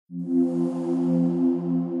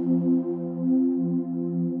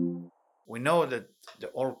know that the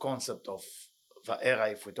whole concept of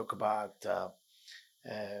Va'era, if we talk about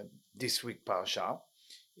this week parasha,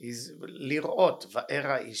 is lirot.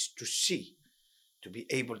 Va'era is to see, to be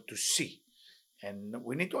able to see. And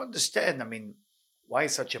we need to understand, why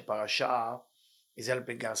such a parasha is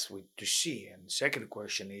helping us with to see. And the second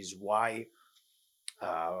question is why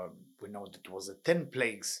we know that it was the 10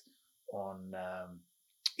 plagues on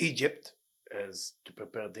Egypt as to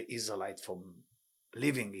prepare the Israelites from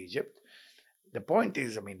leaving Egypt. The point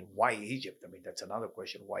is, why Egypt? That's another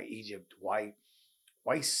question. Why Egypt? Why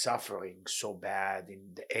suffering so bad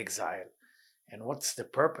in the exile? And what's the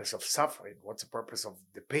purpose of suffering? What's the purpose of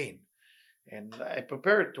the pain? And I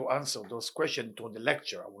prepared to answer those questions through the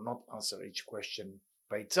lecture. I will not answer each question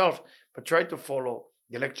by itself, but try to follow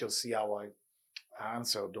the lecture, see how I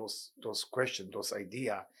answer those questions, those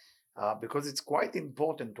ideas, because it's quite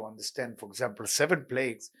important to understand. For example, 7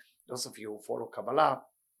 plagues. Those of you who follow Kabbalah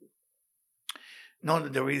know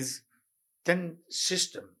that there is 10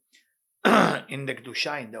 system in the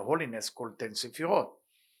Kedusha, in the holiness, called 10 Sefirot.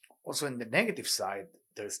 Also in the negative side,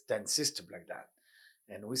 there's 10 system like that.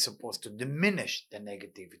 And we're supposed to diminish the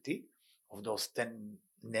negativity of those 10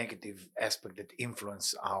 negative aspects that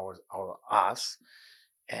influence our us.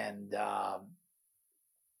 And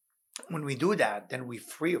when we do that, then we're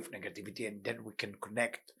free of negativity, and then we can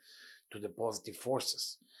connect to the positive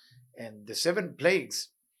forces. And the 7 plagues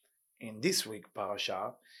in this week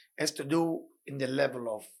parasha has to do in the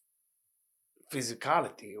level of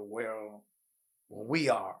physicality, where we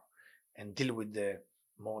are, and deal with the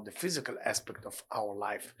physical aspect of our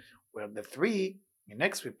life, where the 3 in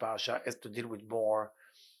next week parasha has to deal with more,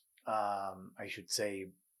 I should say,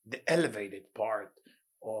 the elevated part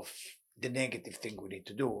of the negative thing we need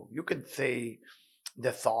to do. You can say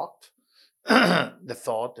the thought, the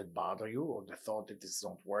thought that bother you, or the thought that is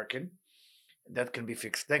not working, that can be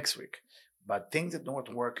fixed next week. But things that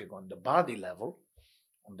not working on the body level,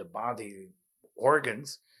 on the body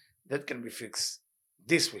organs, that can be fixed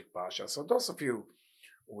this week parasha. So those of you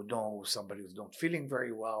who know somebody who's not feeling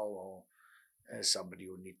very well, or somebody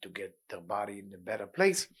who need to get their body in a better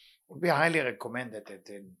place, would be highly recommended that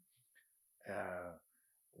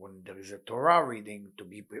when there is a Torah reading to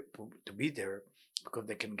be there, because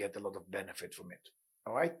they can get a lot of benefit from it.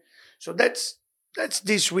 All right, so that's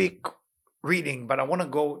this week reading, but I want to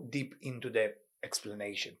go deep into the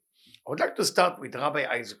explanation. I would like to start with Rabbi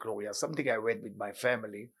Isaac Luria, something I read with my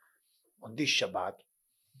family on this Shabbat.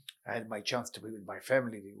 I had my chance to be with my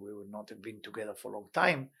family. We would not have been together for a long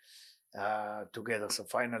time together. So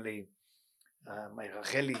finally, my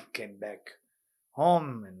Racheli came back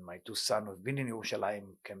home, and my 2 sons who've been in Yerushalayim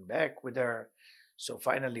came back with her. So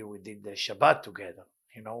finally, we did the Shabbat together.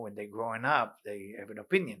 When they're growing up, they have an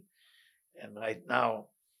opinion. And right now,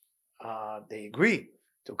 they agree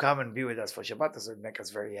to come and be with us for Shabbat, so it makes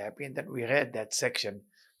us very happy. And then we read that section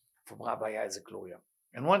from Rabbi Isaac Luria.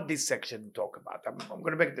 And what this section talk about, I'm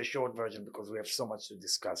going to make the short version because we have so much to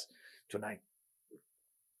discuss tonight.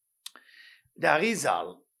 The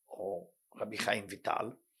Arizal, or Rabbi Chaim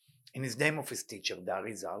Vital, in his name of his teacher, the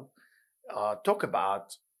Arizal, talk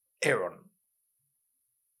about Aaron,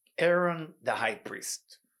 the high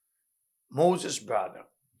priest, Moses' brother.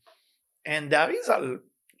 And the Arizal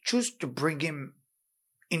choose to bring him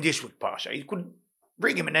in this week parasha. He could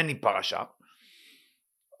bring him in any parasha,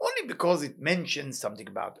 only because it mentions something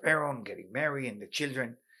about Aaron getting married and the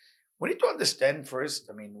children. We need to understand first,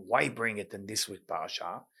 why bring it in this week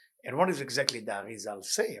parasha, and what is exactly the Arizal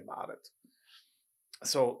say about it.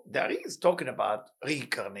 So the Arizal is talking about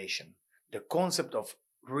reincarnation, the concept of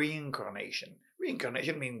reincarnation.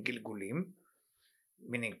 Reincarnation means gilgulim,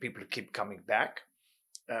 meaning people keep coming back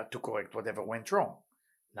to correct whatever went wrong.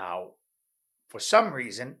 Now, for some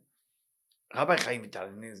reason, Rabbi Chaim Vital,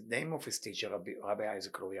 in the name of his teacher, Rabbi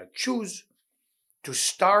Isaac Luria, choose to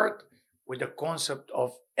start with the concept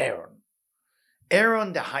of Aaron.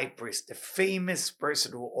 Aaron, the high priest, the famous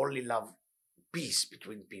person who only loved peace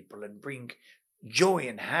between people and bring joy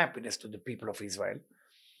and happiness to the people of Israel.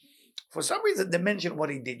 For some reason, they mention what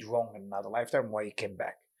he did wrong in another lifetime, why he came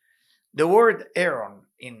back. The word Aaron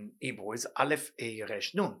in Hebrew is Aleph A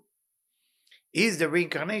Resh Nun. He is the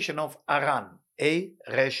reincarnation of Aran, A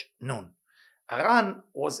Resh Nun. Aran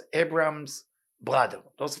was Abraham's brother.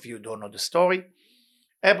 Those of you who don't know the story,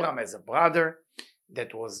 Abraham has a brother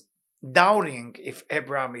that was doubting if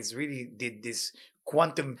Abraham is really did this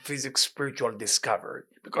quantum physics spiritual discovery,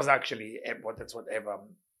 because actually that's what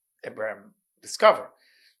Abraham discovered,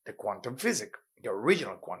 the quantum physics, the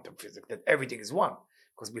original quantum physics, that everything is one.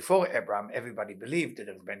 Because before Abraham, everybody believed that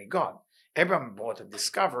there was many God. Abraham brought a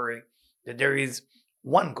discovery that there is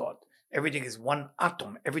one God, Everything is one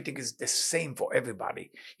atom. Everything is the same for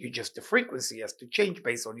everybody. The frequency has to change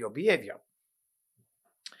based on your behavior.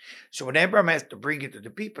 So when Abraham has to bring it to the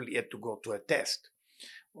people, he had to go to a test.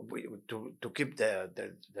 To keep the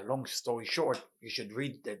long story short, you should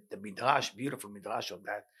read the midrash, beautiful midrash on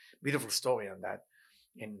that, beautiful story on that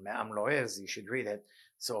in Me'am Loez. You should read it.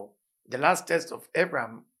 So the last test of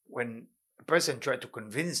Abraham, when a person tried to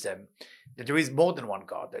convince them that there is more than one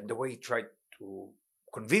God, and the way he tried to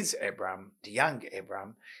convince Abraham, the young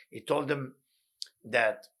Abraham, he told them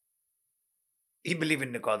that he believed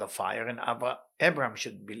in the God of fire, and Abraham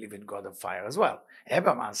should believe in God of fire as well.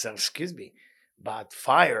 Abraham answered, excuse me, but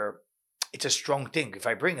fire, it's a strong thing. If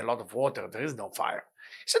I bring a lot of water, there is no fire.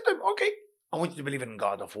 He said to him, okay, I want you to believe in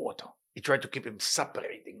God of water. He tried to keep him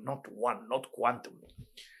separating, not one, not quantum.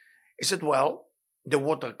 He said, well, the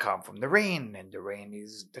water comes from the rain, and the rain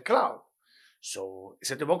is the cloud. So he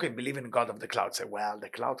said to him, okay, believe in God of the cloud. He said, well, the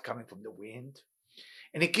cloud coming from the wind.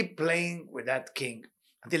 And he kept playing with that king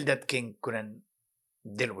until that king couldn't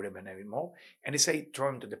deal with him anymore. And he said, throw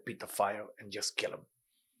him to the pit of fire and just kill him.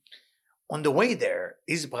 On the way there,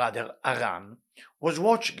 his brother Aram was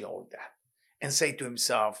watching all that and said to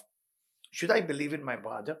himself, should I believe in my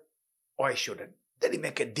brother or I shouldn't? Then he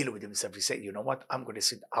make a deal with himself. He said, you know what? I'm going to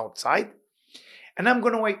sit outside and I'm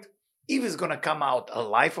going to wait. If he's going to come out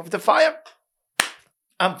alive of the fire,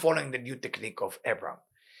 I'm following the new technique of Abraham.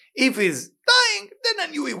 If he's dying, then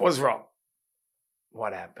I knew he was wrong.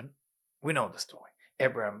 What happened? We know the story.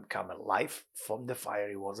 Abraham came alive from the fire.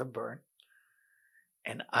 He wasn't burned.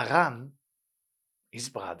 And Aram, his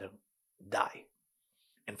brother, died.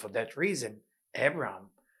 And for that reason, Abraham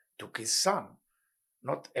took his son,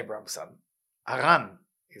 not Abraham's son, Aran,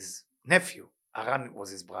 his nephew. Aran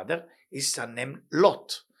was his brother. His son named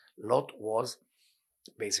Lot. Lot was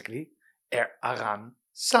basically Aran's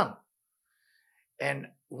son. And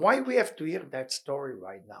why we have to hear that story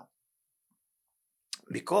right now?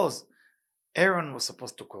 Because Aaron was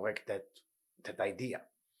supposed to correct that idea.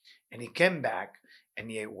 And he came back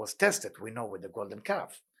and he was tested, we know, with the golden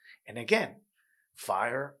calf. And again,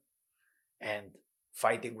 fire and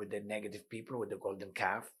fighting with the negative people with the golden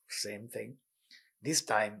calf, same thing. This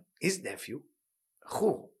time, his nephew,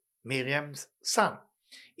 Hur, Miriam's son,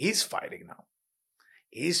 he's fighting now.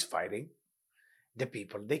 He's fighting the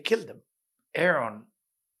people, they killed him. Aaron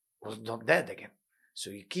was not dead again.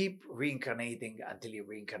 So he keep reincarnating until he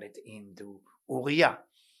reincarnated into Uriah.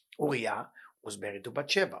 Uriah was married to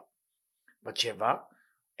Bathsheba. Bathsheba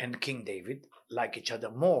and King David like each other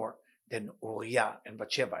more than Uriah and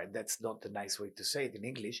Bathsheba. And that's not a nice way to say it in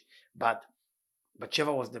English, but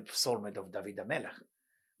Bathsheba was the soulmate of David HaMelech.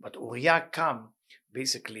 But Uriah come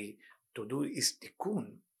basically to do his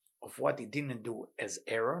tikkun of what he didn't do as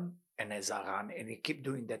Aaron and as Aran, and he kept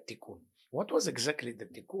doing that tikkun. What was exactly the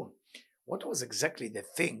tikkun? What was exactly the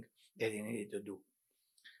thing that he needed to do?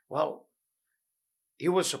 Well, he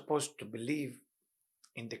was supposed to believe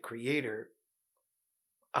in the Creator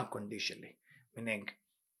unconditionally, meaning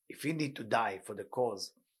if he need to die for the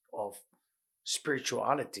cause of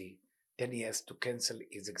spirituality, then he has to cancel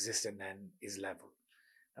his existence and his level.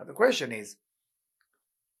 Now the question is,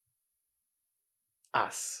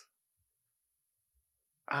 us,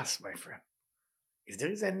 my friend, if there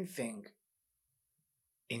is anything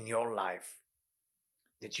in your life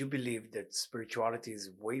that you believe that spirituality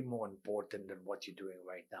is way more important than what you're doing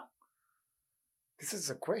right now, this is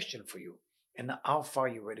a question for you. And how far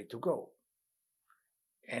you're ready to go.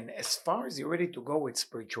 And as far as you're ready to go with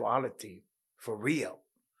spirituality for real,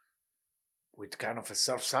 with kind of a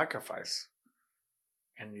self-sacrifice,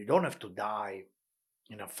 and you don't have to die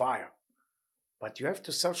in a fire, but you have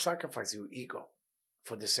to self-sacrifice your ego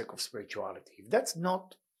for the sake of spirituality. If that's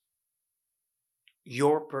not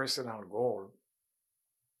your personal goal,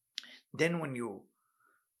 then when you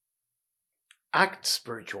act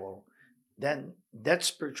spiritual, then that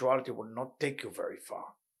spirituality will not take you very far.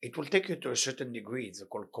 It will take you to a certain degree. It's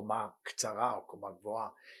called koma ktsara or koma gvoa.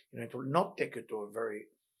 It will not take you to a very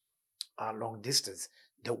long distance.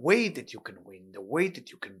 The way that you can win, the way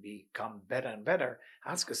that you can become better and better,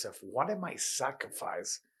 ask yourself, what am I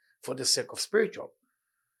sacrifice for the sake of spiritual?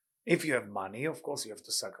 If you have money, of course, you have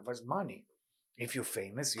to sacrifice money. If you're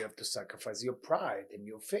famous, you have to sacrifice your pride and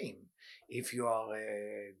your fame. If you are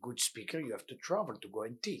a good speaker, you have to travel to go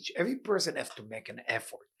and teach. Every person has to make an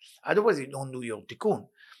effort. Otherwise, you don't do your tikkun.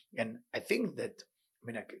 And I think that,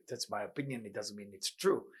 that's my opinion. It doesn't mean it's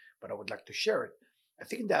true, but I would like to share it. I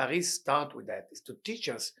think the Ari start with that is to teach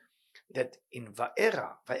us that in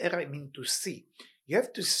Va'era means to see. You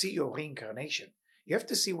have to see your reincarnation. You have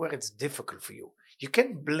to see where it's difficult for you. You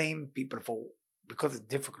can't blame people because it's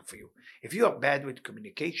difficult for you. If you are bad with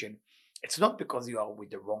communication, It's not because you are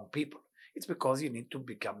with the wrong people. It's because you need to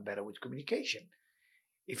become better with communication.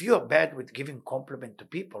 If you are bad with giving compliment to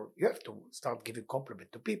people, you have to start giving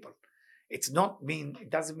compliment to people. It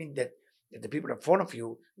doesn't mean that the people in front of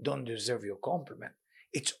you don't deserve your compliment.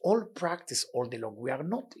 It's all practice all day long. We are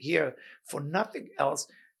not here for nothing else,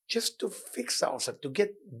 just to fix ourselves, to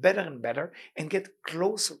get better and better and get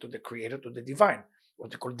closer to the creator, to the divine,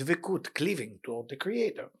 what they call dvikut, cleaving toward the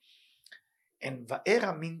creator. And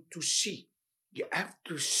va'era means to see. You have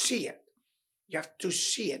to see it. You have to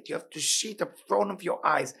see it. You have to see it in front of your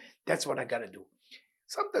eyes. That's what I got to do.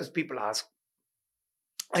 Sometimes people ask,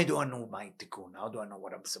 how do I know my tikkun? How do I know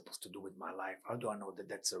what I'm supposed to do with my life? How do I know that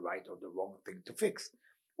that's the right or the wrong thing to fix?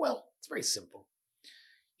 Well, it's very simple.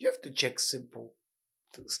 You have to check simple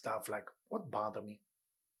stuff like, what bothers me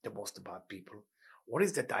the most about people? What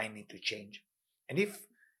is that I need to change? And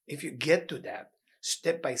if you get to that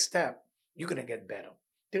step by step, you're gonna get better.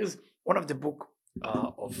 There is one of the book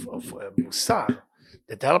of Musar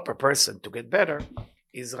that help a person to get better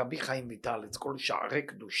is Rabbi Chaim Vital. It's called Sha'arei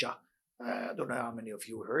Kedusha. I don't know how many of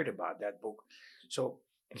you heard about that book. So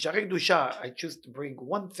in Sha'arei Kedusha, I choose to bring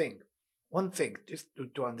one thing just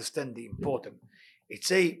to understand the important.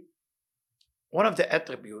 It's one of the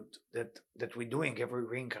attributes that we're doing every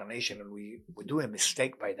reincarnation, and we do a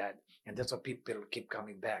mistake by that, and that's why people keep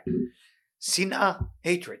coming back. שנאה,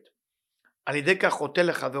 hatred. על ידי כך חוטא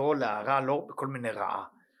לחברו להרע לו בכל מיני רעה.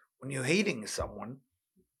 When you're hating someone,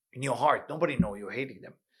 in your heart, nobody knows you're hating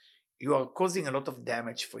them. You are causing a lot of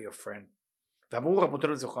damage for your friend. ואמרו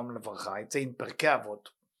רבותינו זכרם לברכה, it's in פרקי אבות,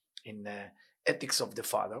 in Ethics of the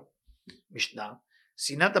Father, משנה,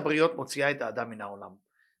 שנאת הבריות מוציאה את האדם מן העולם.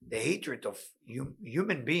 The hatred of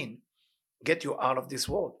human being get you out of this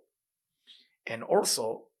world. And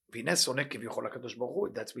also, והנה שונא כביכול הקדוש ברוך הוא,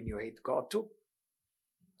 that's when you hate God too.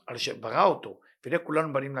 על שברא אותו, והנה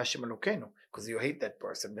כולנו בנים להשם אלוקינו, because you hate that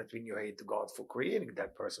person, that's when you hate God for creating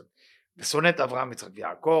that person. ושונא את אברהם, יצחק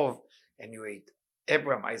ויעקב, and you hate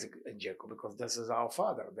Abraham, Isaac, and Jacob, because this is our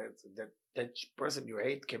father. That person you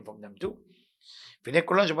hate came from them too. והנה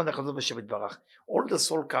כולנו שבא נחזור בשם יתברך. All the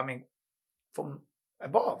soul coming from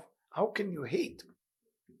above. How can you hate?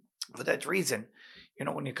 For that reason,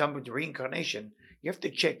 when you come with reincarnation, you have to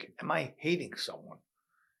check, am I hating someone?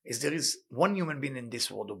 There is one human being in this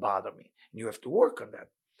world who bother me, and you have to work on that.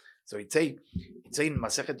 So it's in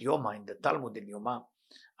Masechet Yoma, in the Talmud in Yoma,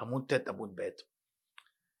 Amud Tet Amud Bet.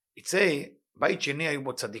 It's Beit Sheni hayu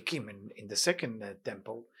bo tzadikim. In the second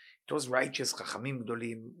temple, it was righteous, chachamim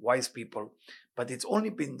gdolim, wise people, but it's only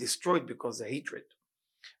been destroyed because of hatred.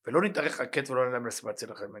 And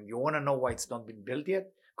you want to know why it's not been built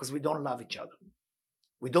yet? Because we don't love each other.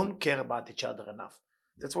 We don't care about each other enough.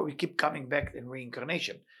 That's why we keep coming back in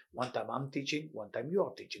reincarnation. One time I'm teaching, one time you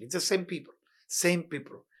are teaching. It's the same people.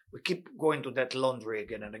 We keep going to that laundry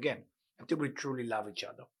again and again until we truly love each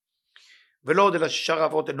other.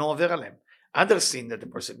 Other sin that the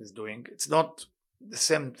person is doing, it's not the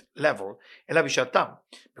same level.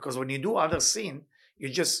 Because when you do other sin, you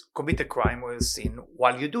just commit a crime or a sin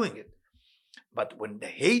while you're doing it. But when the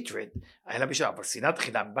hatred, but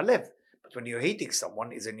when you're hating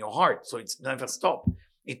someone, it's in your heart, so it's never stop.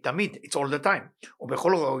 It's all the time.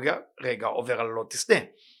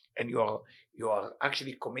 And you are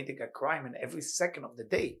actually committing a crime in every second of the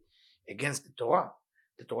day against the Torah.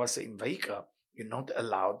 The Torah says in Vayikra, you're not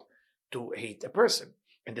allowed to hate a person.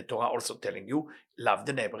 And the Torah also telling you, love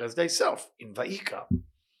the neighbor as thyself in Vayikra.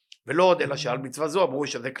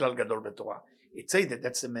 It says that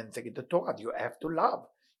that's the main thing in the Torah. You have to love.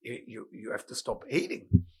 You have to stop hating.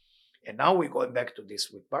 And now we're going back to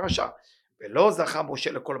this with Parasha. You want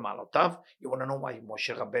to know why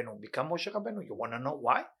Moshe Rabbeinu became Moshe Rabbeinu? You want to know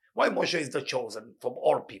why? Why Moshe is the chosen from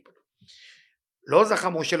all people? לא זכה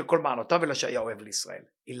משה לכל מעלותיו אלא שהיה אוהב לישראל.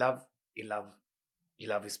 He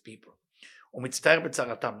love his people. הוא מצטער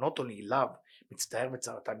בצרתם, not only he love, מצטער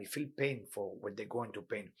בצרתם, he feel pain for what they're going to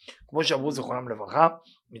pain. כמו שאמרו זכרונם לברכה,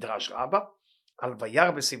 מדרש רבה, על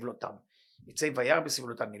וירא בסבלותם. It say וירא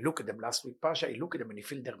בסבלותם, he look at them, last week Pasha, he look at them and he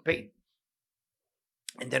feel their pain.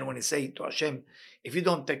 And then when he say to Hashem, if you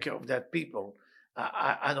don't take care of that people,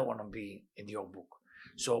 I don't want to be in your book.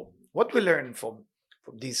 So what we learn from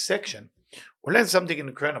this section, we learn something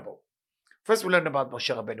incredible. First, we learn about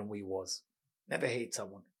Moshe Rabbeinu, who he was. Never hate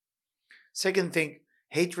someone. Second thing,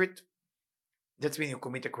 hatred, that's when you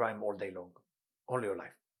commit a crime all day long, all your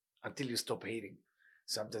life, until you stop hating.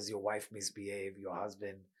 Sometimes your wife misbehave, your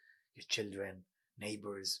husband, your children,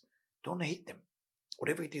 neighbors. Don't hate them.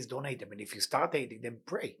 Whatever it is, don't hate them. And if you start hating them,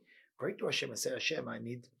 pray. Pray to Hashem and say, Hashem, I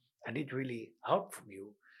need really help from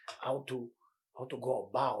you, how to go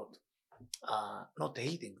about not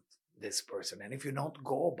hating this person. And if you don't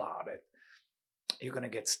go about it, you're going to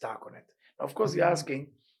get stuck on it. Now, of course, you're asking,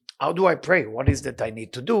 how do I pray? What is that I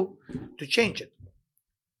need to do to change it?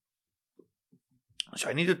 So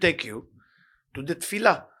I need to take you to the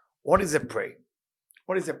tefillah. What is a pray?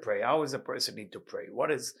 What is a pray? How does a person need to pray? What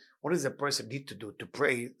does a person need to do to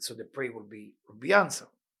pray so the prayer will be answered?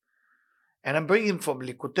 And I'm bringing from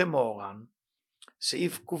Likutei Moharan,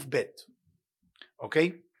 Seif Kuf Bet.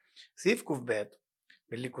 Okay? Seif Kuf Bet,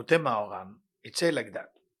 Likutei Moharan, it says like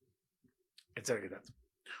that.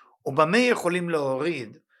 ובמה יכולים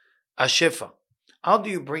להוריד השפע? How do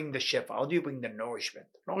you bring the shefa? How do you bring the nourishment?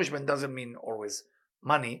 Nourishment doesn't mean always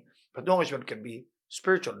money, but nourishment can be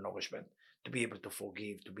spiritual nourishment. To be able to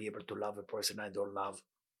forgive, to be able to love a person I don't love.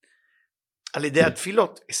 על ידי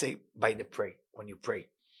התפילות, I say by the pray, when you pray.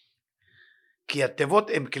 כי התיבות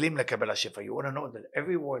הם כלים לקבל השפע. You want to know that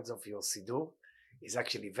every word of your סידור is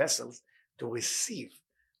actually vessels to receive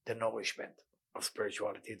the nourishment of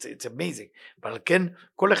spirituality. It's amazing. אבל כן,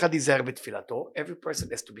 כל אחד ייזהר בתפילתו. Every person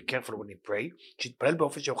has to be careful when he pray. שיתפלל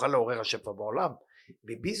באופן שיוכל לעורר השפע בעולם.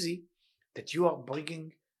 Be busy that you are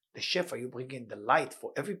bringing the shefa, you bring in the light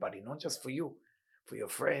for everybody, not just for you. For your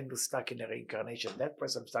friend who's stuck in a reincarnation, that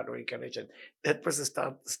person stuck in reincarnation, that person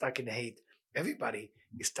stuck in hate. Everybody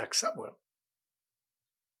is stuck somewhere.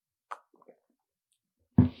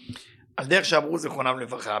 על דרך שאמרו זיכרונם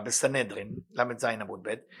לברכה בסנהדרין, ל"ז עמוד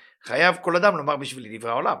ב', חייב כל אדם לומר בשבילי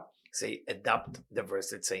דברי העולם. Say, adapt the verse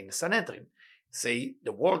that say in the Sanhedrin. Say,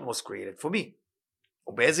 the world was created for me.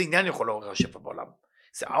 ובאיזה עניין יכול לעורר השפע בעולם?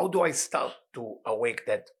 So how do I start to awake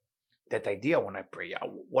that idea when I pray?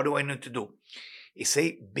 What do I need to do? He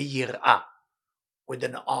say, ביראה, with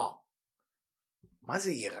an awe. מה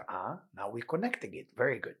זה יראה? Now we're connecting it.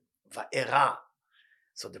 Very good. וארא.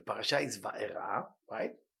 So the parasha is וארא,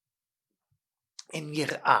 right? And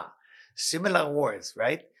יראה. Similar words,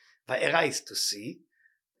 right? וארא is to see,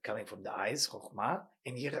 coming from the eyes, חוכמה,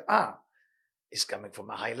 and יראה is coming from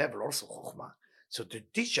a high level, also חוכמה. So to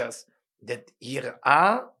teach us that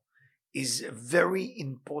yirah is a very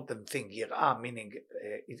important thing. Yirah meaning,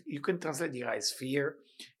 you can translate yirah as fear,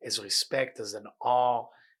 as respect, as an awe,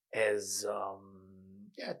 as,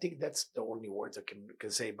 I think that's the only words I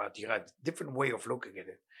can say about yirah. Different way of looking at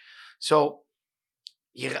it. So,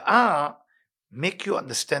 yirah make you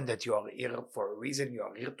understand that you are here for a reason. You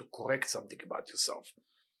are here to correct something about yourself.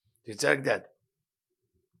 It's like that.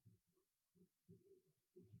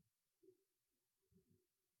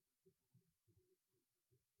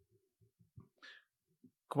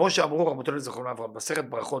 כמו שאמרו רבותינו זיכרונם לברכה בסרט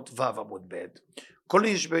ברכות ו' עמוד ב', כל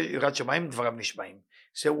איש ביראת שמיים דבריו נשמעים.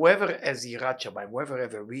 So whoever has יראת שמיים, whoever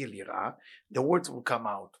have a real יראה, the words will come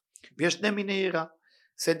out. ויש שני מיני יראה.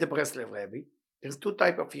 said the ברסלב רבי, there's two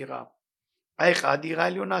type of יראה. האחד יראה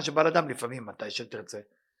עליונה שבא לאדם לפעמים מתי שתרצה.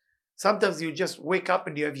 Sometimes you just wake up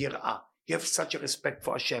and you have יראה. You have such a respect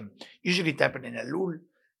for Hashem. Usually it happens in Elul,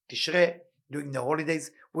 Tishrei, during the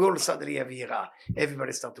holidays, we all suddenly have יראה.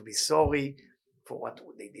 Everybody start to be sorry for what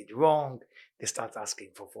they did wrong. They start asking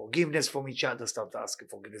for forgiveness from each other, start asking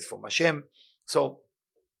forgiveness from Hashem. So,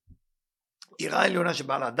 יראה עליונה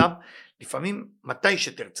שבאה לאדם, לפעמים מתי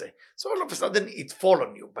שתרצה. So all of a sudden it fall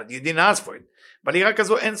on you, but you didn't ask for it. אבל יראה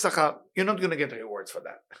כזו אין שכר, you're not going to get rewards for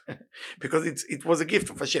that. Because it was a gift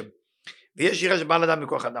of Hashem. ויש יראה שבאה לאדם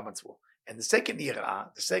מכוח האדם עצמו. And the second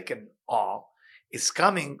יראה, the second awe, is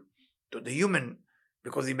coming to the human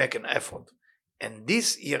because he make an effort. And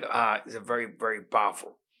this yirah is a very, very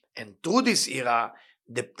powerful. And through this yirah,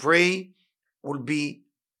 the prayer will be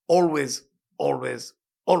always, always,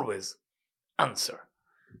 always answer.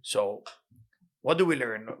 So, what do we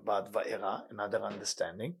learn about va'era? Another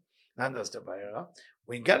understanding. Va'era.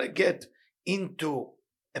 We gotta get into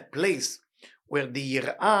a place where the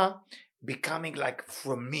yirah becoming like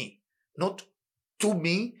from me, not to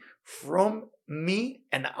me, from me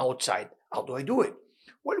and outside. How do I do it?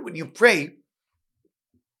 Well, when you pray,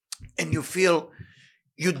 and you feel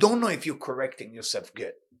you don't know if you're correcting yourself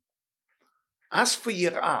good, ask for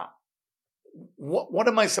yirah. What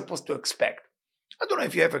am I supposed to expect? I don't know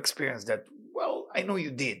if you ever experienced that. Well, I know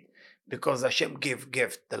you did, because Hashem give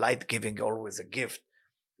gift, the light giving always a gift.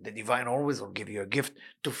 The divine always will give you a gift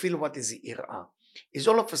to feel what is yirah. Is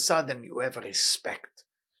all of a sudden you have a respect,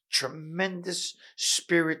 tremendous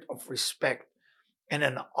spirit of respect and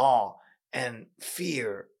an awe and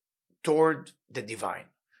fear toward the divine.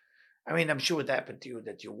 I mean, I'm sure it happened to you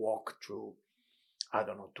that you walk through, I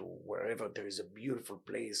don't know, to wherever there is a beautiful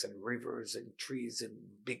place and rivers and trees and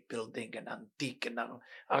big building and antique and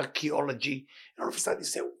archaeology. And all of a sudden you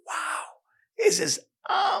say, wow, this is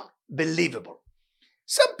unbelievable.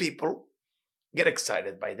 Some people get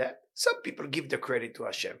excited by that. Some people give the credit to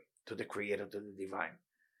Hashem. to the Creator, to the divine.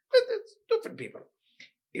 But it's different people.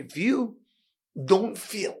 If you don't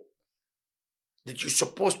feel that you're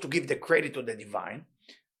supposed to give the credit to the divine,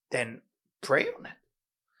 then pray on it.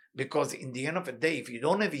 Because in the end of the day, if you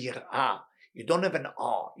don't have yirah, you don't have an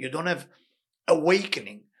awe, you don't have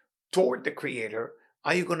awakening toward the Creator,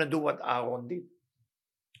 are you going to do what Aaron did?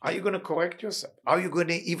 Are you going to correct yourself? Are you going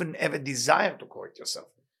to even have a desire to correct yourself?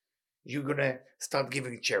 You're going to start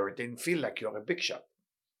giving charity and feel like you're a big shot.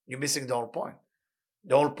 You're missing the whole point.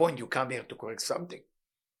 The whole point, you come here to correct something.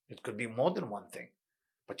 It could be more than one thing,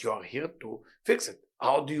 but you are here to fix it.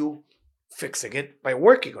 How do you fixing it? By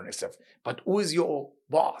working on yourself. But who is your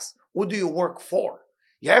boss? Who do you work for?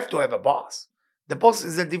 You have to have a boss. The boss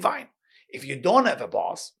is the divine. If you don't have a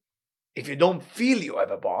boss, if you don't feel you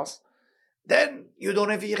have a boss, then you don't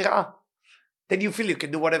have yirah. Then you feel you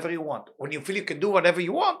can do whatever you want. When you feel you can do whatever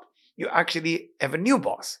you want, you actually have a new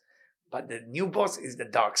boss. But the new boss is the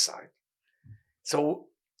dark side. So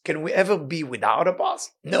can we ever be without a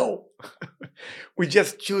boss? No. We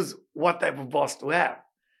just choose what type of boss to have.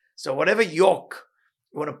 So whatever yoke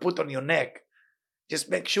you want to put on your neck, just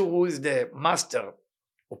make sure who is the master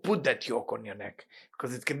who put that yoke on your neck.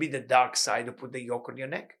 Because it can be the dark side who put the yoke on your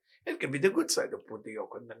neck. It can be the good side who put the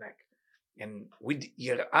yoke on the neck. And with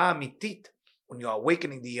yirah amitit, when you're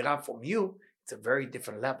awakening the yirah from you, it's a very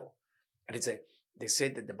different level. And they say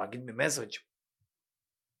that the Magid Mezrich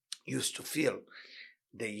used to feel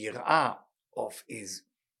the yirah of his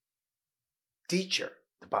teacher,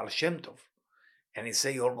 the Baal Shem Tov, and he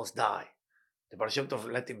say he almost died. The Baal Shem Tov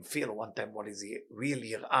let him feel one time what is the real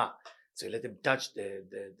yirah. So he let him touch the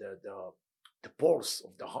pulse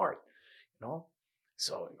of the heart, you know.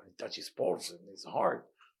 So when he touched his pulse and his heart,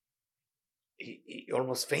 he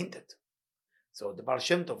almost fainted. So the Baal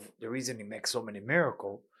Shem Tov, the reason he makes so many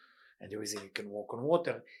miracles, and the reason he can walk on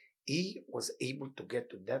water, he was able to get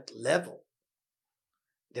to that level,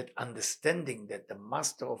 that understanding that the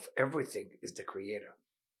master of everything is the Creator.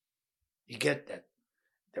 You get that.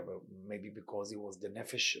 Maybe because he was the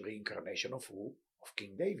Nefesh reincarnation of who? Of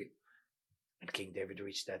King David. And King David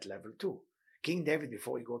reached that level too. King David,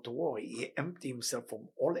 before he go to war, he emptied himself from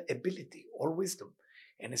all ability, all wisdom.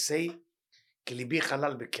 And he say, Ki libi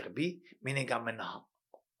halal bekirbi, meaning I'm in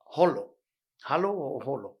hollow. Hollow or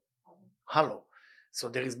hollow? Hollow. So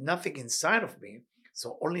there is nothing inside of me,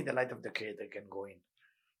 so only the light of the Creator can go in.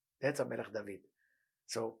 That's HaMelech David.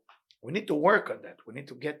 So we need to work on that. We need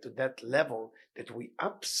to get to that level that we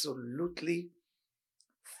absolutely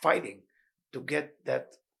fighting to get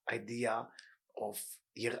that idea of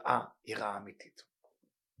yirah amitit.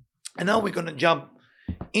 And now we're going to jump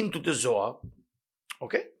into the Zohar.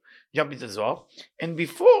 Okay? Jump into the Zohar. And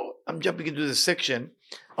before I'm jumping into the section,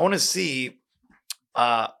 I want to see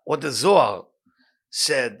what the Zohar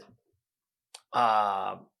said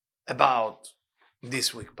about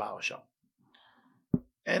this week parasha.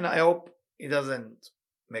 And I hope it doesn't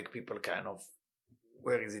make people kind of,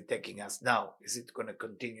 where is it taking us now? Is it going to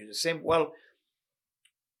continue the same? Well,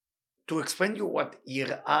 to explain you what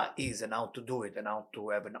yirah is and how to do it and how to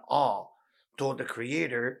have an awe toward the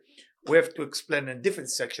Creator, we have to explain a different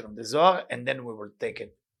section of the Zohar, and then we will take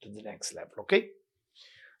it to the next level, okay?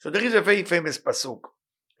 So there is a very famous pasuk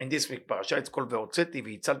in this week parasha. It's called Ve'otzeti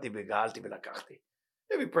v'yitzalti v'ga'alti v'lakachti.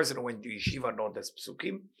 Every person who went to yeshiva knows this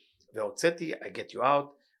psukim. Ve'otzeti, I get you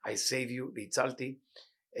out, I save you, v'yitzalti,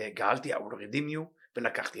 ga'alti, I will redeem you,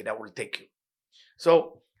 v'lakachti, and I will take you.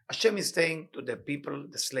 So Hashem is saying to the people,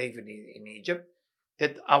 the slave in Egypt,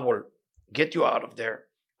 that I will get you out of there,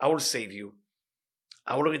 I will save you,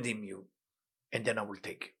 I will redeem you, and then I will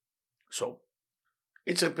take you. So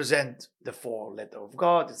it represents the 4 letters of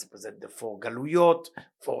God, it represents the 4 galuyot,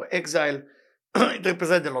 4 exile, it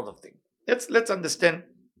represents a lot of things. Let's understand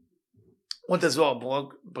what the Zohar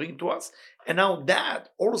bring to us, and how that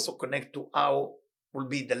also connect to how will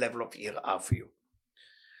be the level of yirah for you.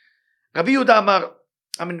 Rabbi Yehuda Amar,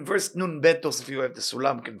 I'm in verse Nun Bet, those of you who have the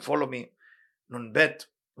Sulam can follow me. Nun Bet,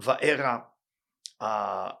 Va'era,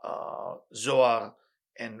 Zohar,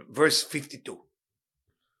 and verse 52.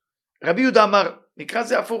 Rabbi Yehuda Amar, Nikra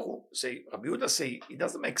ze afuchu. Say, Rabbi Yehuda say, it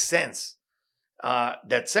doesn't make sense,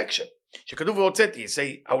 that section. Shekadu v'otzeti,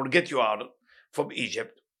 say, I will get you out from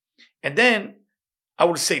Egypt, and then I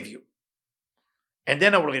will save you, and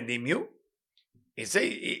then I will redeem you. He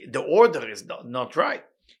say, the order is not right.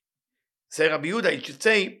 Say Rabbi Yehuda, it should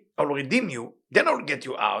say, I will redeem you, then I will get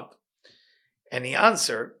you out. And he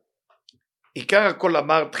answered, עיקר הכל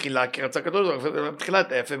אמר תחילה, כי רצה הקדוש ברוך הוא תחילה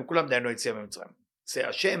את היפה, וכולם דיינו יציאה ממצרים. Say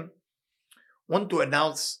Hashem want to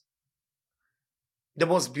announce the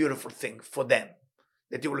most beautiful thing for them,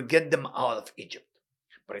 that he will get them out of Egypt.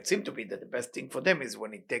 But it seemed to be that the best thing for them is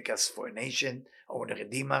when he take us for a nation or when he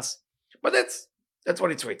redeem us. But that's what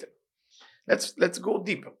it's written. Let's go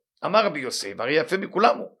deeper. אמר רבי יוסי, והרי יפה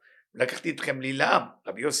מכולם הוא, לקחתי אתכם לי לעם.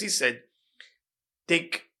 רבי יוסי said,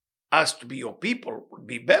 take us to be your people would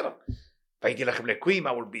be better. והייתי לכם לקויים,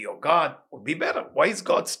 I will be your God, would be better. Why is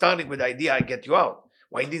God starting with the idea I get you out?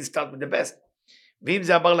 Why didn't start with the best? ואם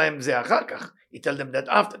זה אמר להם זה אחר כך, he tell them that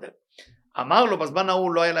after that. אמר לו, בזמן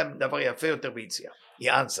ההוא לא היה להם דבר יפה יותר ביציאה. He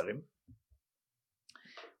answered him,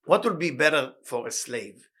 what will be better for a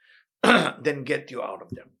slave than get you out of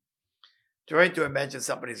there? Try to imagine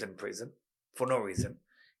somebody's in prison for no reason,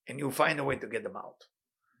 and you find a way to get them out.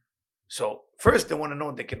 So first they want to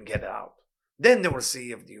know they can get out. Then they will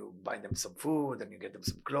see if you buy them some food and you get them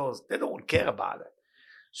some clothes. They don't care about it.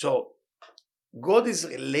 So God is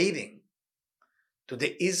relating to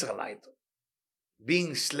the Israelite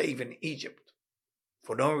being slave in Egypt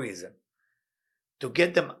for no reason, to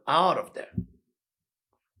get them out of there.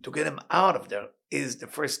 To get them out of there is the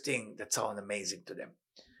first thing that sounds amazing to them.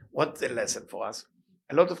 What's the lesson for us?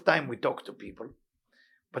 A lot of time we talk to people,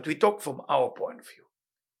 but we talk from our point of view.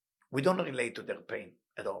 We don't relate to their pain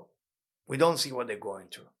at all. We don't see what they're going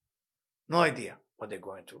through. No idea what they're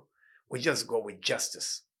going through. We just go with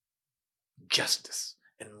justice. Justice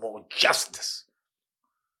and more justice.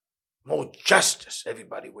 More justice.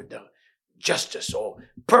 Everybody with their justice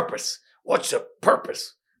or purpose. What's a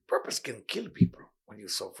purpose? Purpose can kill people when you're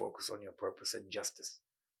so focused on your purpose and justice.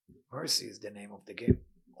 Mercy is the name of the game.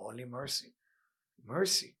 Only mercy.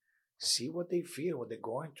 Mercy. See what they feel, what they're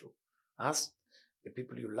going through. Ask the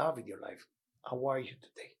people you love in your life, how are you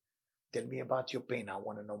today? Tell me about your pain. I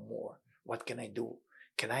want to know more. What can I do?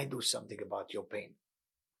 Can I do something about your pain?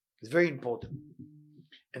 It's very important.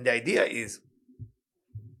 And the idea is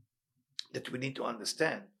that we need to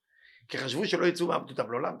understand. כי חשבו שלא יצאו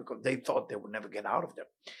מעבדותם לעולם, because they thought they would never get out of there.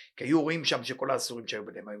 כי היו רואים שם שכל האסורים שהיו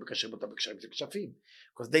ביניהם היו מקשרים אותם בקשרים של כשפים.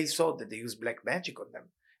 Because they saw that they used black magic on them.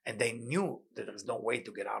 And they knew that there was no way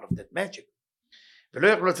to get out of that magic. ולא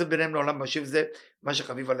יכלו לצאת ביניהם לעולם משיב זה, מה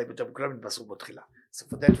שחביב עליהם יותר מכולם התבשרו בו תחילה. So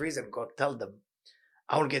for that reason God tell them,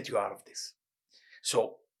 I will get you out of this.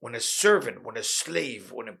 So when a servant, when a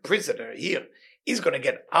slave, when a prisoner here is going to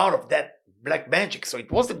get out of that black magic, so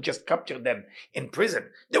it wasn't just capture them in prison,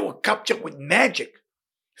 they were captured with magic.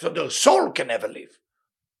 So their soul can never leave.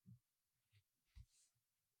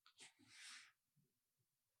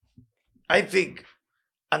 I think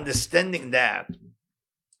understanding that,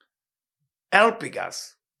 helping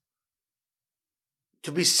us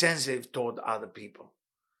to be sensitive toward other people,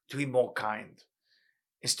 to be more kind.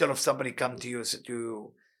 Instead of somebody come to you and say to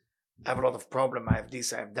you, I have a lot of problem, I have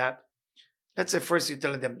this, I have that. Let's say first you're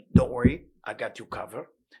telling them, don't worry, I got you covered.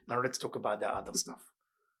 Now let's talk about the other stuff.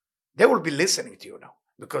 They will be listening to you now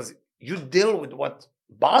because you deal with what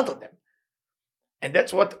bothered them. And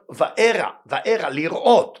that's what va'era,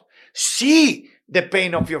 lirot. See the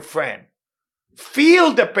pain of your friend.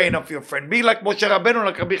 Feel the pain of your friend. Be like Moshe Rabbeinu,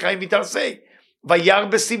 like Rabbi Chaim Vital say. Vayar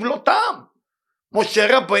besivlotam. Moshe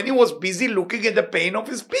Rabbeinu was busy looking at the pain of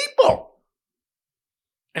his people.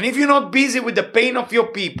 And if you're not busy with the pain of your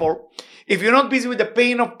people, if you're not busy with the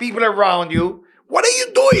pain of people around you, what are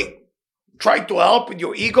you doing? Try to help with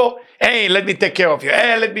your ego. Hey, let me take care of you.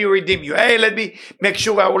 Hey, let me redeem you. Hey, let me make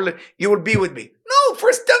sure you will be with me. No,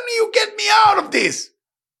 first tell me you get me out of this.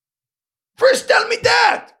 First tell me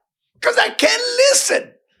that. Because I can't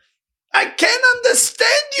listen. I can't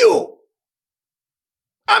understand you.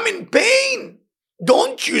 I'm in pain.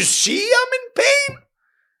 Don't you see I'm in pain?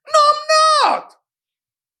 No, I'm not.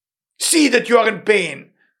 See that you are in pain.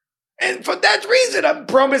 And for that reason, I'm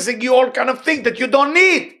promising you all kind of things that you don't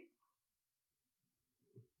need.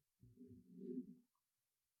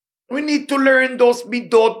 We need to learn those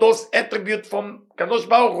midot, those attributes from Kadosh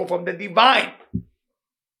Baruch Hu, from the divine.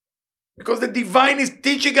 Because the divine is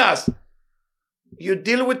teaching us. You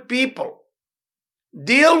deal with people.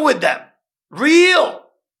 Deal with them. Real.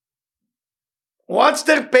 What's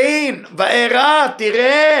their pain? Va'era,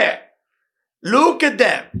 tireh. Look at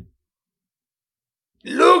them.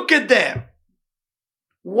 Look at them.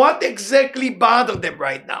 What exactly bothered them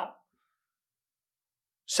right now?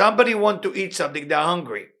 Somebody want to eat something, they're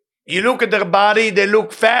hungry. You look at their body, they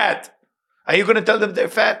look fat. Are you going to tell them they're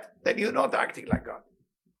fat? Then you're not acting like God.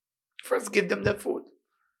 First, give them their food.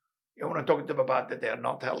 You want to talk to them about that they're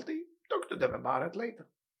not healthy? Talk to them about it later.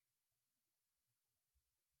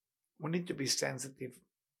 We need to be sensitive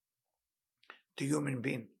to human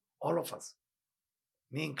beings, all of us,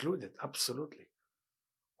 me included, absolutely.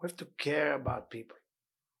 We have to care about people.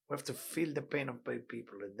 We have to feel the pain of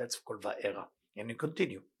people, and that's called va'era. And you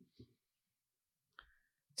continue.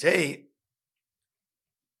 Say,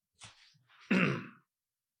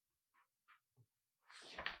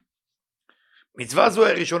 מצווה זו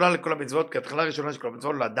היא ראשונה לכל המצוות, כי התחלה הראשונה של כל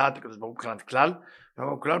המצוות לדעת הקדוש ברוך הוא מבחינת כלל,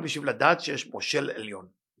 וכלל בשביל לדעת שיש מושל עליון.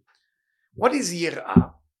 What is יראה?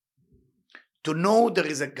 To know there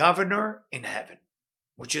is a governor in heaven,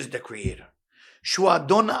 which is the creator. שהוא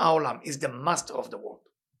אדון העולם, is the master of the world.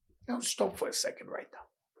 Now stop for a second right now.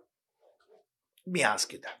 Let me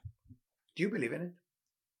ask you that. Do you believe in it?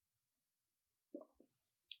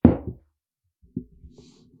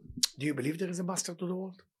 Do you believe there is a master to the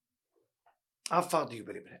world? How far do you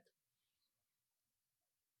believe in it?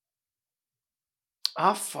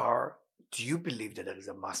 How far do you believe that there is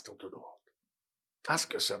a master to the world?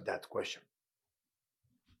 Ask yourself that question.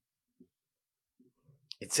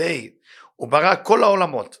 It says, וברא כל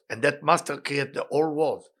העולמות, and that master created the whole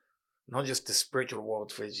world, not just the spiritual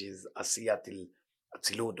world, which is עשיית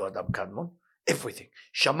אצילות או אדם קדמון, everything.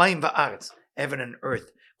 שמיים וארץ, heaven and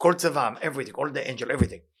earth, כל צבאם, everything, all the angel,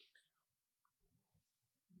 everything.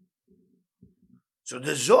 So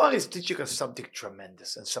the Zohar is teaching us something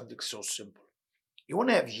tremendous and something so simple. You want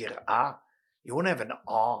to have yirah, you want to have an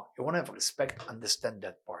awe, you want to have respect, understand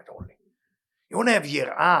that part only. You want to have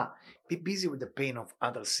yirah, be busy with the pain of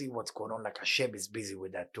others, see what's going on, like Hashem is busy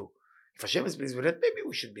with that too. If Hashem is busy with it, maybe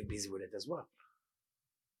we should be busy with it as well.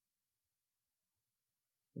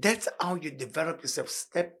 That's how you develop yourself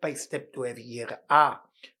step by step to have yirah,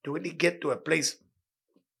 to really get to a place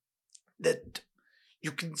that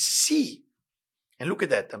you can see. And look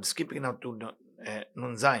at that, I'm skipping now to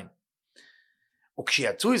Nun Zayin.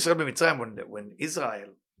 וכשיצאו ישראל במצרים, when Israel,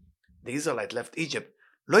 the Israelite left Egypt,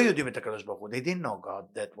 לא יודעים את הקדוש ברוך הוא, they didn't know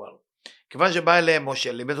God that well. כיוון שבא אליהם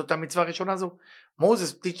משה, לימד אותם מצווה הראשונה הזו,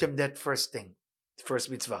 Moses teach them that first thing,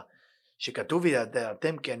 first מצווה, שכתוב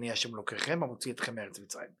ידעתם כי אני השם אלוקיכם המוציא אתכם מארץ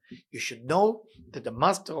מצרים. You should know that the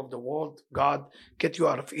master of the world, God, get you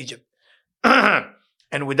out of Egypt.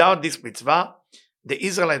 And without this mitzvah, the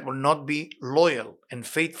Israelite will not be loyal and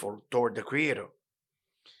faithful toward the Creator.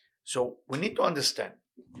 So we need to understand,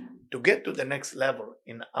 to get to the next level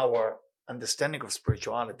in our understanding of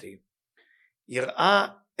spirituality,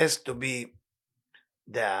 Yirah has to be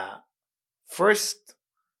the first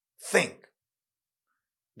thing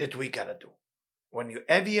that we gotta do. When you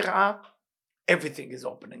have Yirah, everything is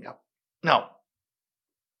opening up. Now,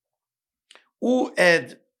 who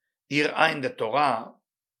had Yirah in the Torah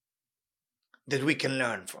that we can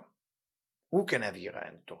learn from? Who can have Yirah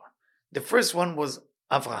in the Torah? The first one was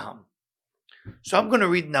Avraham. So I'm going to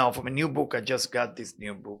read now from a new book. I just got this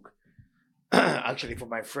new book. Actually, from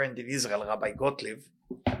my friend in Israel, Rabbi Gottlieb,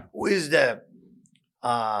 who is the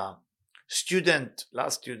last student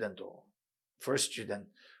or first student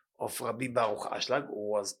of Rabbi Baruch Ashlag, who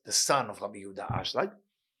was the son of Rabbi Yehuda Ashlag.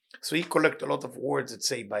 So he collected a lot of words that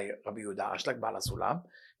say by Rabbi Yehuda Ashlag, Baal HaSulam,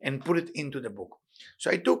 and put it into the book.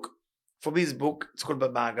 So I took from his book, it's called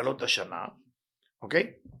במעגלות השנה,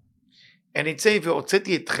 okay? And it says,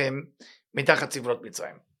 והוצאתי אתכם מתחת סבלות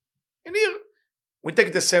מצרים. And here, we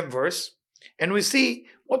take the same verse, and we see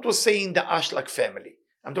what was saying the Ashlag family.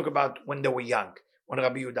 I'm talking about when they were young, when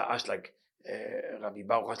Rabbi Yehuda Ashlag, Rabbi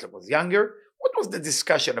Baruch Ashlag was younger. What was the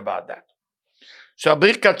discussion about that? So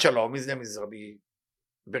ברכת שלום, his name is Rabbi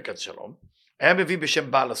ברכת שלום, היה מביא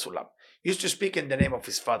בשם בעל הסולם. He used to speak in the name of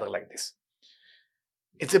his father like this.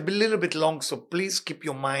 It's a little bit long, so please keep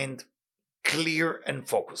your mind clear and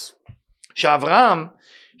focused. שאברהם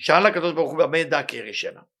שאל הקדוש ברוך הוא במה ידע כי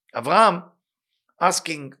ירישנה. Avraham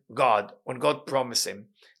asking God, when God promised him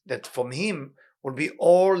that from him will be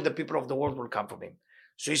all the people of the world will come from him.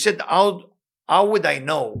 So he said, how would I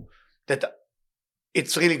know that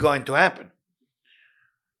it's really going to happen?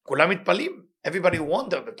 כולם מתפלאים. Everybody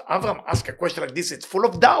wondered that Avraham asked a question like this. It's full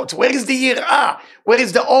of doubts. Where is the yirah? Where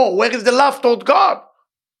is the awe? Where is the love toward God?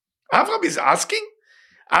 Avraham is asking.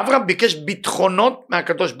 Avraham ביקש ביטחונות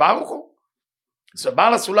מהקדוש ברוך הוא. So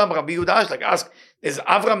Baal HaSulam, Rabbi Yehuda Ashlag asked, does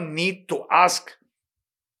Avraham need to ask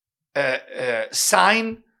a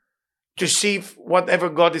sign to see if whatever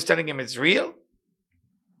God is telling him is real?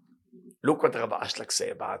 Look what Rabbi Ashlag say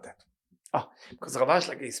about that. Because Rabbi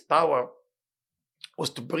Ashlag, his power was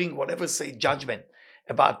to bring whatever say judgment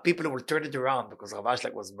about people who will turn it around, because Rabbi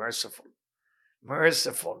Ashlag was merciful.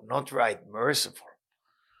 Merciful, not right, merciful.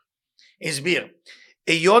 הסביר,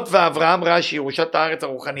 היות ואברהם ראה שירושת הארץ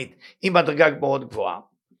הרוחנית היא מדרגה מאוד גבוהה,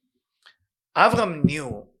 Avraham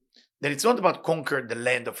knew that it's not about conquer the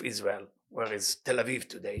land of Israel, where is Tel Aviv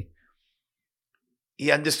today.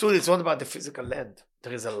 He understood it's not about the physical land.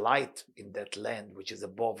 There is a light in that land which is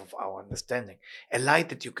above of our understanding. A light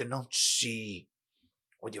that you cannot see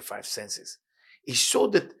with your five senses. He saw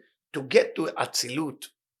that to get to Atzilut,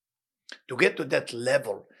 to get to that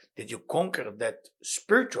level, that you conquer that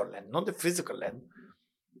spiritual land, not the physical land,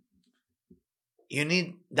 You need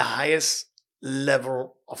the highest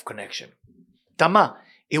level of connection. תמה,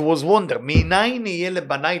 it was wonder, מניין יהיה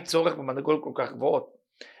לבניי צורך במדרגות כל כך גבוהות?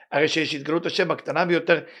 הרי שיש התגלות השם הקטנה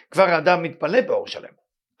ביותר, כבר האדם מתפלא באור שלם.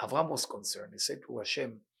 אברהם was concerned, he said to השם,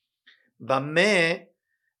 במה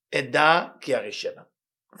אדע כי הראשנה?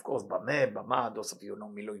 Of course, במה, those of you know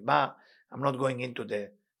מילוי מה, I'm not going into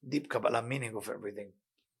the deep Kabbalah meaning of everything.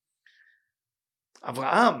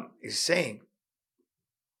 Avraham is saying,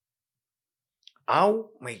 how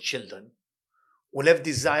my children will have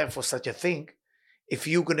desire for such a thing if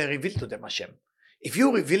you're going to reveal to them Hashem? If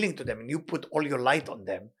you're revealing to them and you put all your light on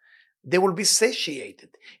them, they will be satiated.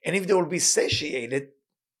 And if they will be satiated,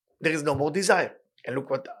 there is no more desire. And look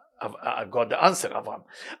what God answered Avraham.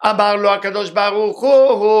 אמר לו הקדוש ברוך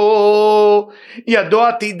הוא,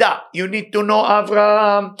 ידוע תדע. You need to know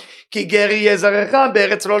Avraham, כי גר יהיה זרעך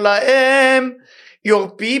בארץ לא להם.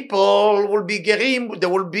 Your people will be gerim, they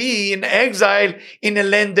will be in exile in a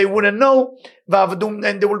land they wouldn't know,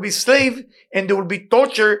 and they will be slaves, and they will be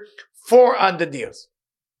tortured 400 years.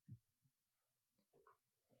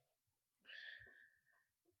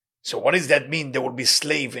 So what does that mean? They will be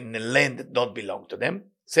slaves in a land that don't belong to them.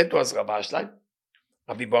 Said to us Rav Ashlag,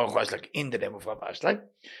 Rabbi Baruch Ashlag, in the name of Rav Ashlag,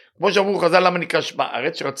 כמו שאמרו חז"ל למה נקרא שמה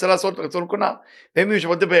ארץ, שרצה לעשות רצון קונה, והם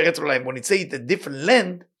יושבות בארץ לא להם. When it say it's a different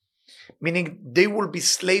land, meaning they will be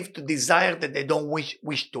slaves to desire that they don't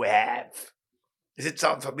wish to have. Does it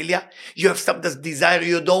sound familiar? You have some desire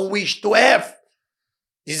you don't wish to have.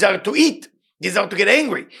 Desire to eat, desire to get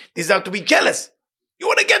angry, desire to be jealous. You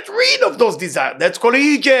want to get rid of those desires. That's called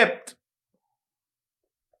Egypt.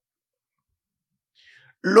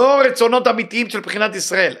 לא רצונות אמיתיים של בחינת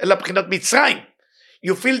ישראל, אלא בחינת מצרים.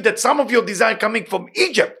 You feel that some of your desire coming from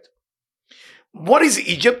Egypt. What is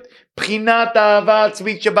Egypt? בחינת האהבה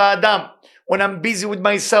עצמית שבאדם. When I'm busy with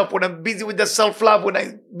myself, when I'm busy with the self-love, when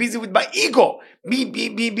I'm busy with my ego,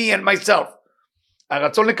 me and myself.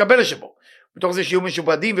 הרצון לקבל שבו. בתוך זה שיהיו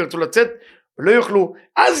משובדים וירצו לצאת, ולא יוכלו,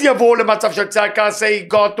 אז יבואו למצב של צעקה, say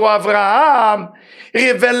God to Abraham,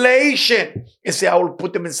 revelation. And say, I will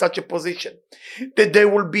put them in such a position, that they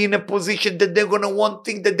will be in a position that they're going to want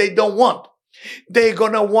things that they don't want. They're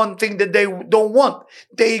going to want things that they don't want.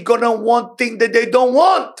 They're going to want things that they don't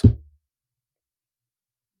want.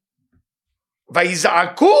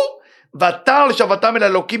 ויזעקו ותעל שבתם אל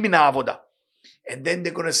אלוקים מן העבודה. And then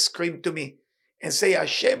they're going to scream to me and say,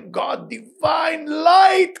 Hashem, God, divine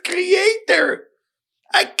light, creator,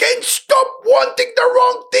 I can't stop wanting the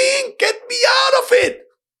wrong thing. Get me out of it.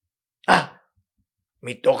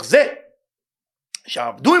 מתוך זה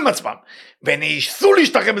שעבדו עם עצמם ונאסו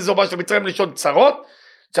להשתחרר מזובה של מצרים לשון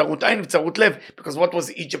צרות עין וצרות לב, because what was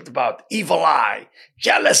Egypt about? Evil eye,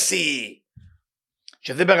 jealousy,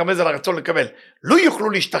 שזה ברמז על הרצון לקבל. לא יוכלו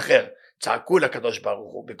להשתחרר, צעקו אל הקדוש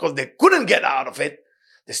ברוך הוא, because they couldn't get out of it,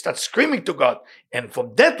 they start screaming to God, and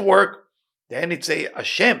from that work, then it say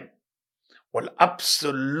Hashem will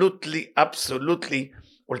absolutely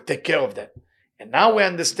will take care of that. And now we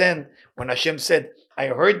understand when Hashem said, I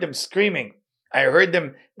heard them screaming, I heard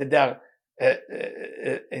them that they are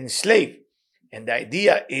enslaved. And the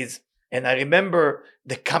idea is, and I remember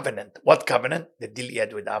the covenant. What covenant? The deal he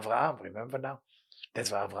had with Avraham. Remember now? That's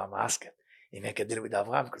why Avraham asked it. He make a deal with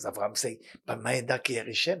Avraham because Avraham say,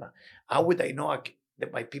 how would I know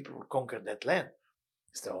that my people will conquer that land?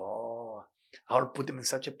 So, I'll put them in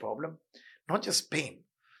such a problem. Not just pain,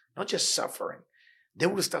 not just suffering. They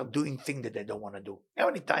will start doing things that they don't want to do. How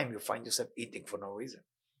many times you find yourself eating for no reason?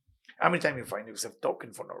 How many times you find yourself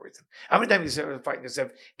talking for no reason? How many times you find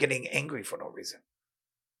yourself getting angry for no reason?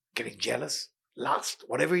 Getting jealous, lust,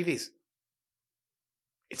 whatever it is.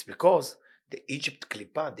 It's because the Egypt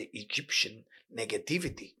Klippa, the Egyptian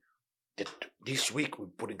negativity, that this week we're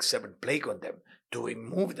putting 7 plague on them to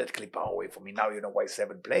remove that Klippa away from me. Now you know why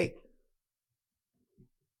 7 plague.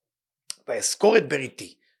 ואזכור את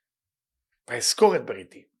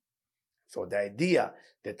בריתי. So the idea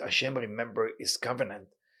that Hashem remember his covenant,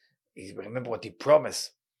 he remember what he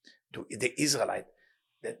promised to the Israelite,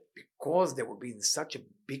 that because they will be in such a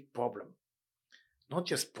big problem, not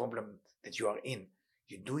just problem that you are in,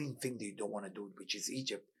 you're doing things that you don't want to do, which is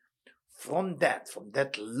Egypt. From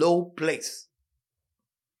that low place,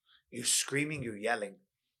 you're screaming, you're yelling,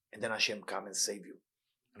 and then Hashem come and save you.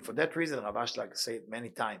 And for that reason, Rav Ashlag said many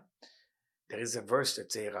times, there is a verse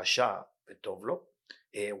that says, Rasha v'tov lo,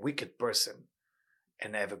 a wicked person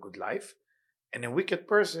and have a good life, and a wicked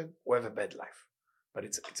person who have a bad life. But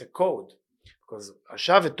it's a code, because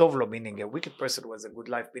Rasha v'tov lo, meaning a wicked person who has a good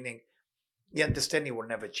life, meaning the understanding will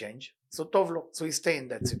never change. So tov lo, so he stay in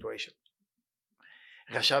that situation.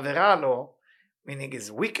 Rasha v'ra lo, meaning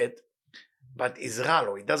is wicked, but is ra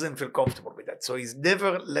lo, he doesn't feel comfortable with that. So he's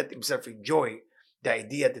never let himself enjoy the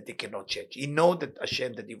idea that he cannot change. He know that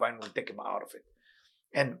Hashem, the divine, will take him out of it.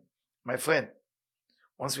 And my friend,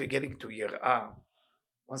 once we're getting to Yir'ah,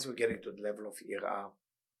 once we're getting to the level of Yir'ah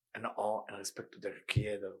and awe and respect to the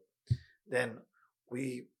Creator, then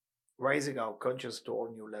we rising our conscience to a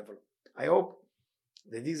whole new level. I hope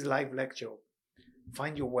that this live lecture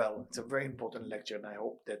find you well. It's a very important lecture, and I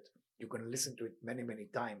hope that you can listen to it many, many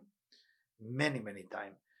times.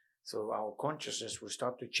 So our consciousness will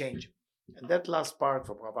start to change. And that last part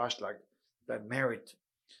from Rav Ashlag, that merit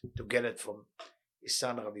to get it from his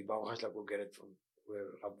son Rabbi Baruch Ashlag, will get it from where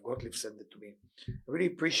Rav Gottlieb sent it to me. I really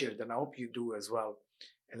appreciate it, and I hope you do as well.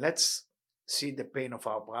 And let's see the pain of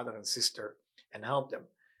our brother and sister and help them.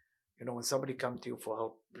 You know, when somebody comes to you for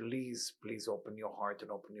help, please open your heart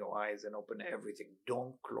and open your eyes and open everything.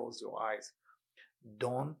 Don't close your eyes.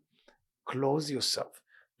 Don't close yourself.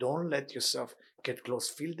 Don't let yourself get close.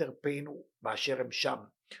 Feel their pain, b'asher em sham,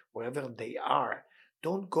 wherever they are.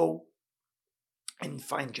 Don't go and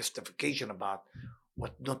find justification about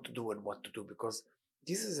what not to do and what to do, because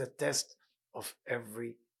this is a test of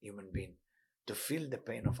every human being, to feel the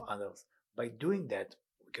pain of others. By doing that,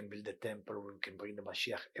 we can build a temple, we can bring the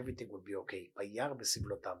Mashiach, everything will be okay. Vayar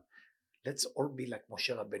besivlotam. Let's all be like Moshe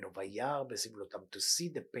Rabbeinu, Vayar besivlotam, to see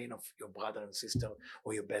the pain of your brother and sister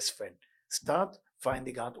or your best friend. Start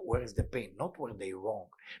finding out where is the pain, not where they're wrong,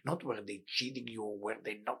 not where they're cheating you or where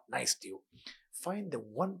they're not nice to you. Find the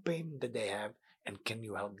one pain that they have, and can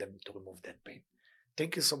you help them to remove that pain?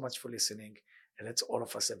 Thank you so much for listening, and let's all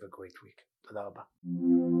of us have a great week. Toda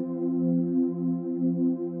rabah.